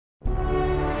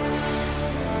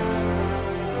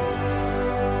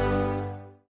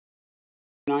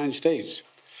United States.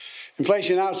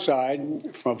 Inflation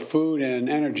outside from food and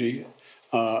energy,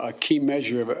 a key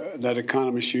measure that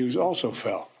economists use, also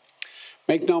fell.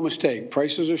 Make no mistake,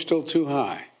 prices are still too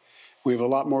high. We have a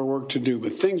lot more work to do,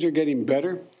 but things are getting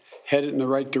better, headed in the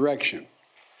right direction.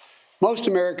 Most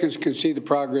Americans can see the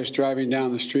progress driving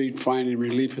down the street, finding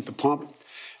relief at the pump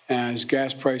as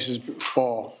gas prices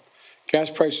fall. Gas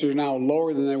prices are now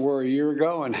lower than they were a year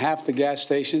ago, and half the gas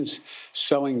stations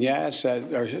selling gas at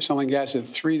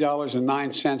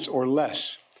 $3.09 or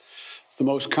less. The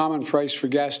most common price for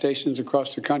gas stations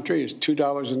across the country is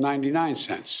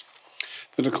 $2.99.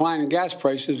 The decline in gas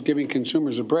prices is giving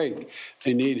consumers a break.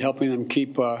 They need helping them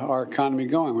keep our economy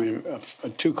going. When you're a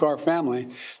two-car family,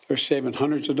 they're saving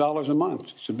hundreds of dollars a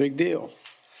month. It's a big deal.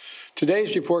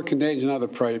 Today's report contains another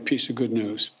piece of good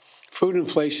news. Food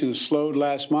inflation has slowed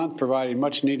last month, providing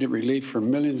much-needed relief for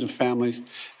millions of families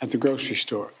at the grocery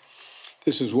store.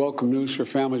 This is welcome news for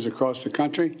families across the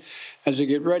country as they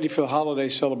get ready for the holiday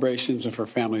celebrations and for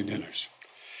family dinners.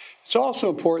 It's also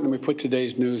important that we put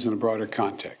today's news in a broader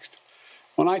context.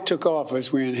 When I took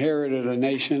office, we inherited a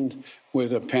nation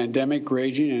with a pandemic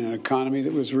raging and an economy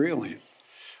that was reeling.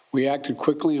 We acted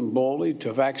quickly and boldly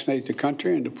to vaccinate the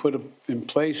country and to put in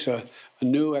place a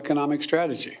new economic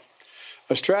strategy.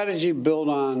 A strategy built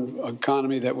on an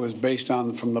economy that was based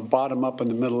on from the bottom up and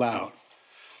the middle out.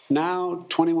 Now,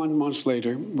 21 months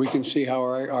later, we can see how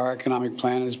our economic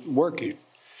plan is working.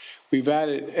 We've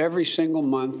added every single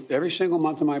month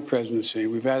of my presidency,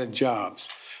 we've added jobs.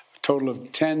 Total of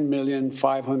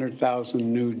 10,500,000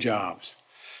 new jobs.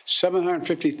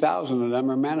 750,000 of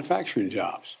them are manufacturing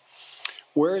jobs.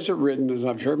 Where is it written, as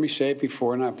I've heard me say it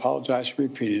before, and I apologize for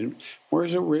repeating it, where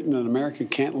is it written that America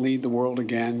can't lead the world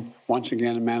once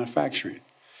again in manufacturing?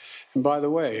 And by the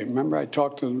way, remember I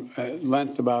talked at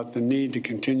length about the need to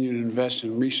continue to invest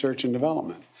in research and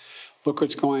development. Look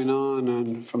what's going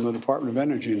on from the Department of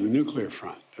Energy and the nuclear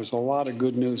front. There's a lot of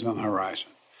good news on the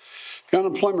horizon. The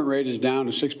unemployment rate is down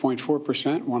to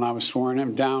 6.4% when I was sworn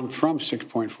in, down from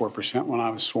 6.4% when I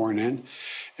was sworn in.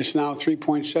 It's now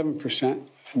 3.7%,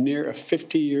 near a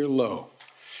 50-year low.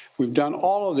 We've done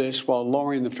all of this while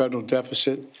lowering the federal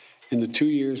deficit in the 2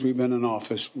 years we've been in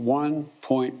office,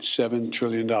 $1.7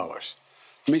 trillion.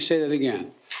 Let me say that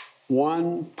again,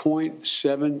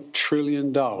 $1.7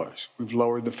 trillion we've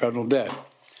lowered the federal debt.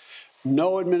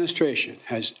 No administration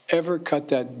has ever cut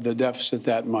the deficit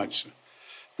that much.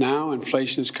 Now,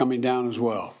 inflation is coming down as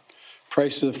well.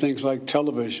 Prices of things like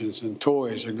televisions and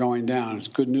toys are going down. It's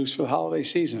good news for the holiday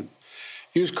season.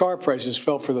 Used car prices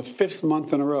fell for the 5th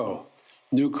month in a row.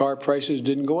 New car prices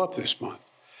didn't go up this month.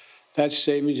 That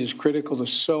savings is critical to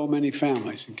so many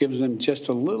families. It gives them just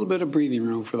a little bit of breathing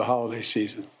room for the holiday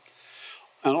season.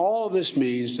 And all of this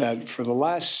means that for the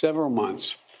last several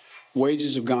months,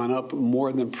 wages have gone up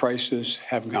more than prices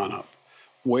have gone up.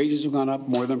 Wages have gone up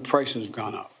more than prices have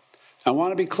gone up. I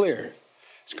want to be clear.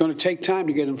 It's going to take time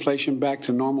to get inflation back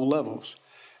to normal levels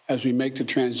as we make the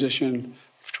transition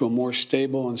to a more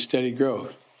stable and steady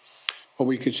growth. But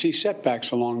we could see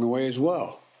setbacks along the way as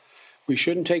well. We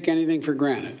shouldn't take anything for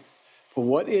granted. But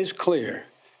what is clear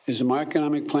is that my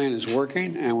economic plan is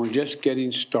working and we're just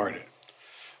getting started.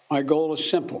 My goal is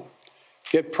simple.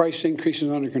 Get price increases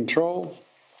under control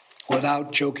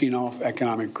without choking off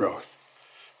economic growth.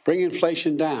 Bring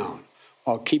inflation down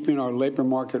while keeping our labor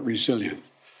market resilient.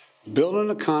 Build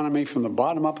an economy from the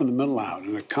bottom up and the middle out,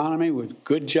 an economy with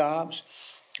good jobs,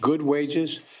 good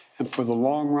wages, and for the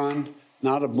long run,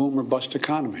 not a boom or bust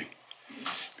economy.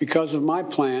 Because of my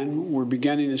plan, we're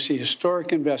beginning to see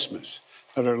historic investments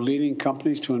that are leading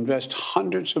companies to invest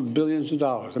hundreds of billions of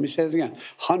dollars. Let me say it again,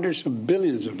 hundreds of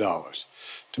billions of dollars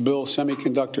to build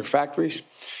semiconductor factories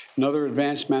and other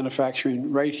advanced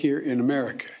manufacturing right here in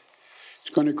America. It's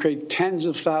going to create tens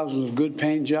of thousands of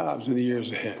good-paying jobs in the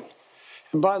years ahead.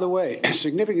 And by the way, a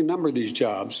significant number of these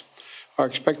jobs are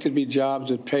expected to be jobs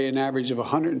that pay an average of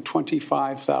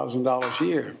 $125,000 a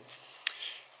year.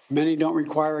 Many don't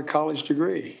require a college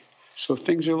degree, so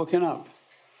things are looking up.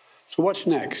 So what's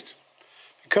next?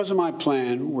 Because of my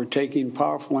plan, we're taking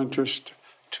powerful actions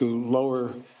to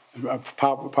lower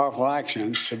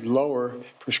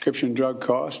prescription drug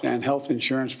costs and health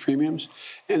insurance premiums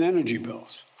and energy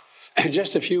bills. In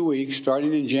just a few weeks,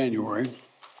 starting in January,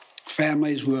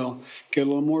 families will get a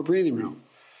little more breathing room.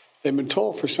 They've been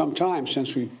told for some time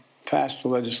since we passed the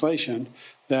legislation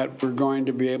that we're going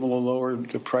to be able to lower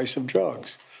the price of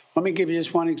drugs. Let me give you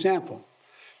just one example.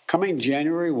 Coming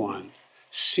January 1,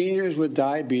 seniors with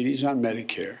diabetes on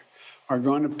Medicare are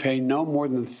going to pay no more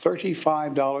than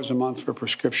 $35 a month for a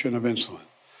prescription of insulin.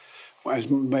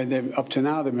 Up to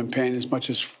now, they've been paying as much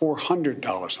as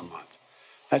 $400 a month.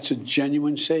 That's a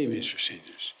genuine savings for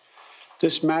seniors.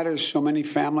 This matters so many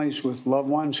families with loved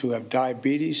ones who have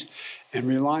diabetes and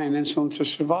rely on insulin to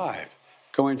survive,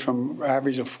 going from an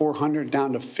average of $400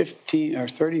 down to $15 or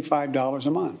 $35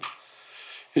 a month.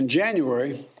 In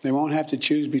January, they won't have to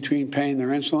choose between paying for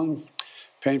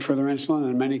their insulin, and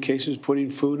in many cases, putting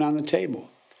food on the table.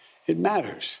 It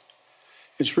matters.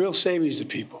 It's real savings to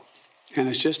people, and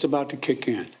it's just about to kick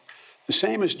in. The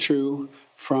same is true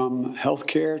from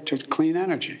healthcare to clean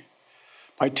energy.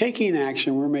 By taking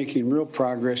action, we're making real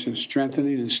progress in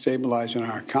strengthening and stabilizing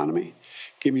our economy,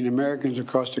 giving Americans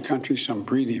across the country some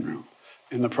breathing room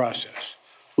in the process.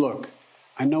 Look,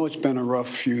 I know it's been a rough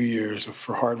few years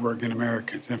for hardworking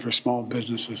Americans and for small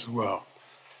businesses as well.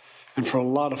 And for a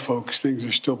lot of folks, things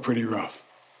are still pretty rough.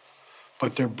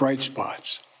 But there are bright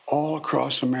spots all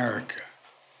across America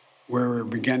where we're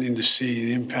beginning to see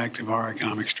the impact of our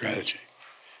economic strategy.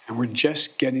 And we're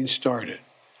just getting started.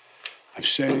 I've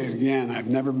said it again, I've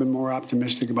never been more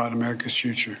optimistic about America's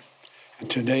future. And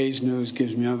today's news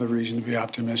gives me another reason to be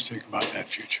optimistic about that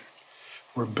future.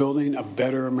 We're building a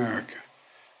better America,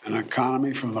 an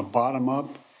economy from the bottom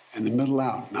up and the middle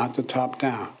out, not the top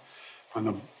down.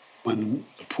 When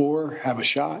the poor have a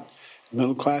shot, the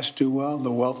middle class do well,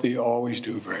 the wealthy always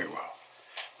do very well.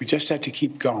 We just have to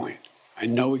keep going. I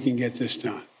know we can get this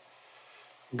done.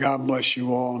 God bless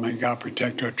you all, and may God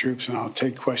protect our troops, and I'll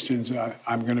take questions.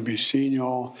 I'm going to be seeing you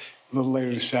all a little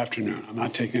later this afternoon. I'm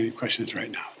not taking any questions right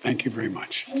now. Thank you very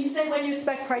much. Can you say when you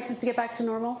expect prices to get back to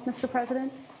normal, Mr.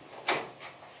 President?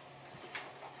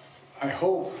 I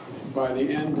hope by the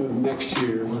end of next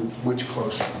year we're much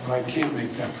closer, but I can't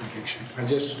make that prediction.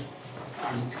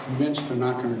 I'm convinced they're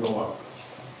not going to go up.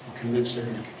 I'm convinced they're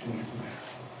going to continue from there.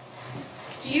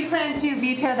 Do you plan to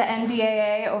veto the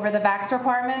NDAA over the vax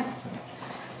requirement?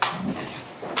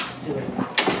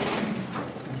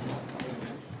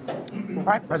 All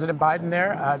right, President Biden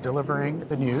there delivering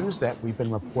the news that we've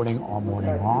been reporting all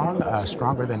morning long.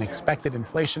 Stronger than expected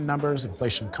inflation numbers,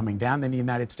 inflation coming down in the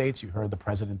United States. You heard the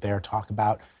president there talk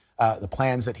about the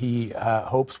plans that he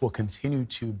hopes will continue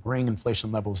to bring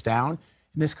inflation levels down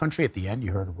in this country. At the end,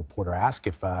 you heard a reporter ask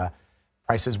if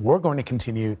prices were going to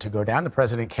continue to go down. The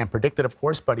president can't predict it, of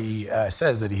course, but he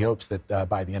says that he hopes that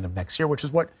by the end of next year, which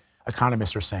is what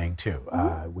economists are saying, too.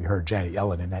 We heard Janet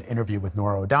Yellen in that interview with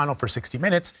Norah O'Donnell for 60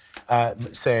 Minutes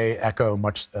echo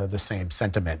much the same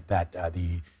sentiment, that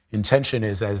the intention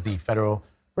is, as the Federal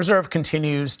Reserve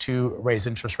continues to raise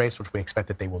interest rates, which we expect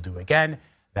that they will do again,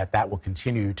 that will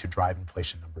continue to drive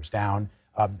inflation numbers down.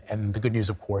 And the good news,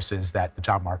 of course, is that the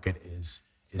job market is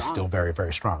still very,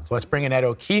 very strong. So let's bring in Ed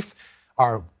O'Keefe,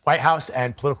 our White House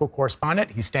and political correspondent.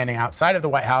 He's standing outside of the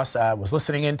White House, was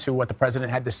listening into what the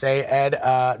president had to say. Ed,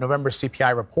 November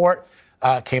CPI report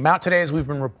came out today, as we've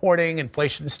been reporting.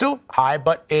 Inflation is still high,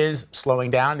 but is slowing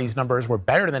down. These numbers were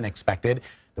better than expected.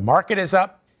 The market is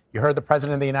up. You heard the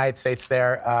president of the United States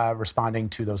there responding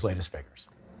to those latest figures.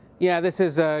 Yeah, this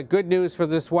is good news for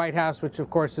this White House, which, of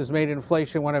course, has made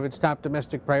inflation one of its top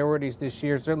domestic priorities this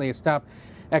year, certainly its top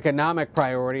economic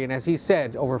priority. And as he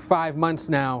said, over 5 months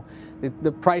now,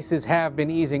 the prices have been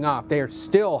easing off. They are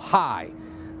still high,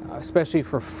 especially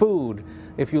for food,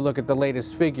 if you look at the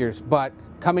latest figures, but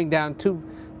coming down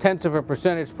 0.2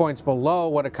 percentage points below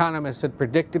what economists had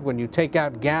predicted. When you take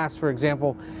out gas, for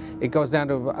example, it goes down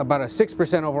to about a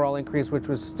 6% overall increase, which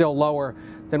was still lower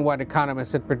than what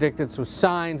economists had predicted. So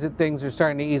signs that things are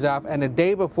starting to ease off. And a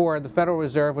day before, the Federal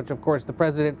Reserve, which of course the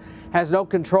president has no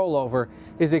control over,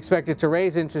 is expected to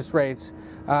raise interest rates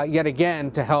yet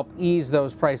again to help ease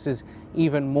those prices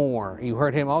even more. You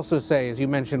heard him also say, as you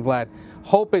mentioned, Vlad,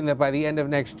 hoping that by the end of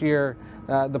next year,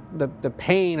 the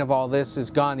pain of all this is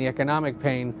gone, the economic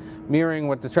pain, mirroring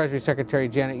what the Treasury Secretary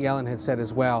Janet Yellen had said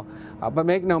as well. But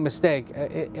make no mistake,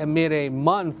 amid a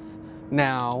month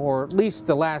now, or at least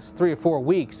the last 3 or 4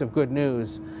 weeks of good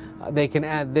news, they can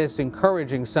add this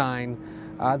encouraging sign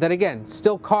that, again,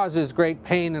 still causes great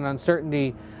pain and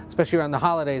uncertainty, especially around the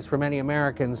holidays for many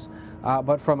Americans.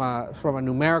 But from a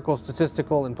numerical,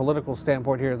 statistical, and political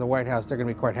standpoint here at the White House, they're going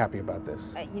to be quite happy about this.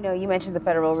 You know, you mentioned the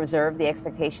Federal Reserve. The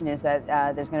expectation is that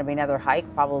there's going to be another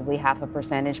hike, probably 0.5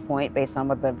 percentage point, based on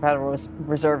what the Federal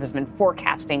Reserve has been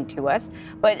forecasting to us.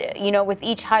 But, you know, with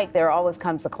each hike, there always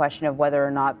comes the question of whether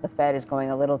or not the Fed is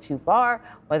going a little too far,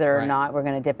 whether or not we're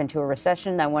going to dip into a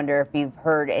recession. I wonder if you've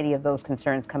heard any of those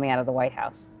concerns coming out of the White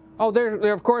House. Oh,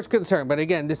 they're of course concerned, but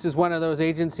again, this is one of those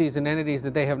agencies and entities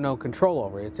that they have no control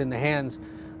over. It's in the hands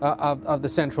of the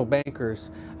central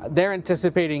bankers. They're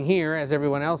anticipating here, as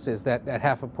everyone else is, that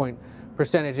 0.5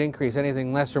 percentage increase.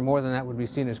 Anything less or more than that would be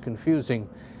seen as confusing.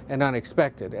 and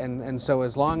unexpected. And so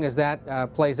as long as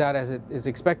that plays out as it is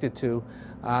expected to,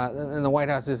 and the White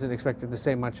House isn't expected to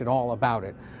say much at all about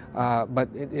it. But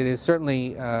it is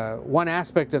certainly one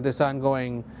aspect of this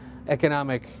ongoing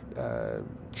economic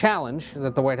challenge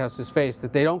that the White House has faced,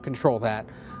 that they don't control that.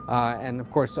 And of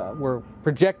course, we're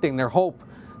projecting their hope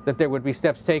that there would be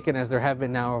steps taken, as there have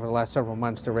been now over the last several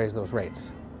months, to raise those rates.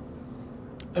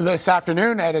 This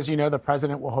afternoon, Ed, as you know, the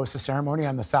president will host a ceremony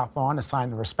on the South Lawn to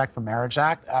sign the Respect for Marriage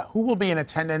Act. Who will be in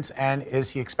attendance, and is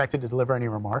he expected to deliver any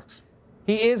remarks?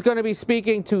 He is going to be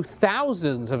speaking to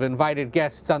thousands of invited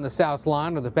guests on the South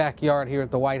Lawn, or the backyard here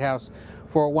at the White House,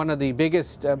 for one of the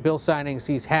biggest bill signings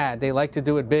he's had. They like to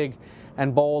do it big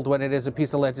and bold when it is a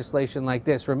piece of legislation like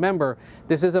this. Remember,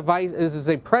 this is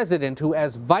a president who,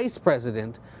 as vice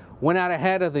president, went out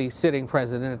ahead of the sitting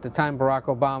president at the time, Barack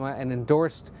Obama, and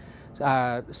endorsed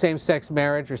same-sex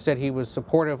marriage, or said he was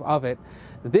supportive of it.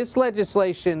 This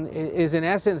legislation is in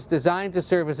essence designed to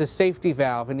serve as a safety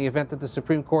valve in the event that the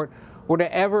Supreme Court were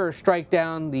to ever strike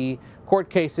down the court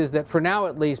cases that, for now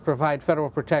at least, provide federal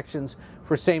protections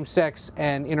for same-sex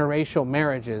and interracial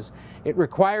marriages. It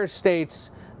requires states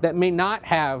that may not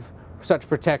have such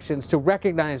protections to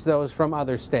recognize those from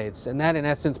other states, and that in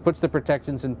essence puts the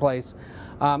protections in place,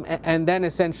 and then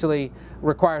essentially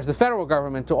requires the federal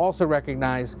government to also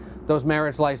recognize those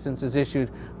marriage licenses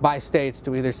issued by states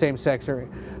to either same-sex or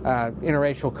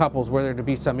interracial couples where there to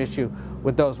be some issue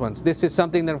with those ones. This is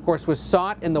something that, of course, was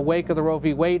sought in the wake of the Roe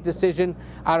v. Wade decision,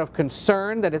 out of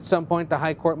concern that at some point the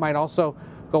High Court might also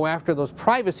go after those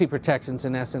privacy protections,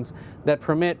 in essence, that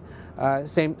permit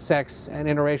same-sex and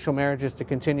interracial marriages to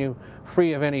continue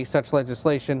free of any such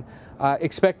legislation.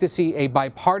 Expect to see a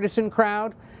bipartisan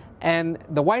crowd, and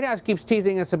the White House keeps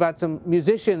teasing us about some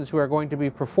musicians who are going to be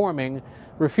performing,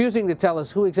 refusing to tell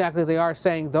us who exactly they are,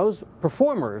 saying those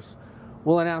performers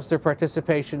will announce their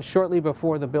participation shortly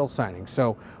before the bill signing.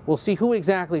 So we'll see who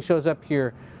exactly shows up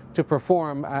here to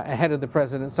perform ahead of the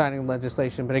president signing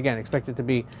legislation. But again, expect it to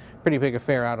be a pretty big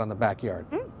affair out on the backyard.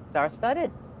 Star-studded.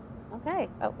 Okay,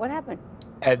 what happened?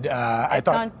 Ed,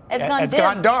 It's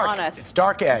gone dark on us. It's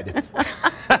dark, Ed.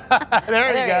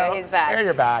 there you go. He's back. There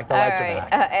you're back. The lights are back.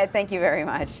 Ed, thank you very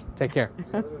much. Take care.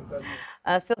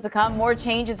 Still to come, more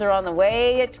changes are on the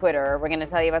way at Twitter. We're going to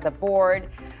tell you about the board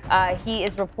he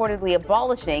is reportedly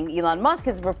abolishing. Elon Musk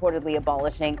is reportedly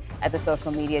abolishing at the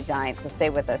social media giant. So stay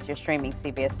with us. You're streaming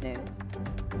CBS News.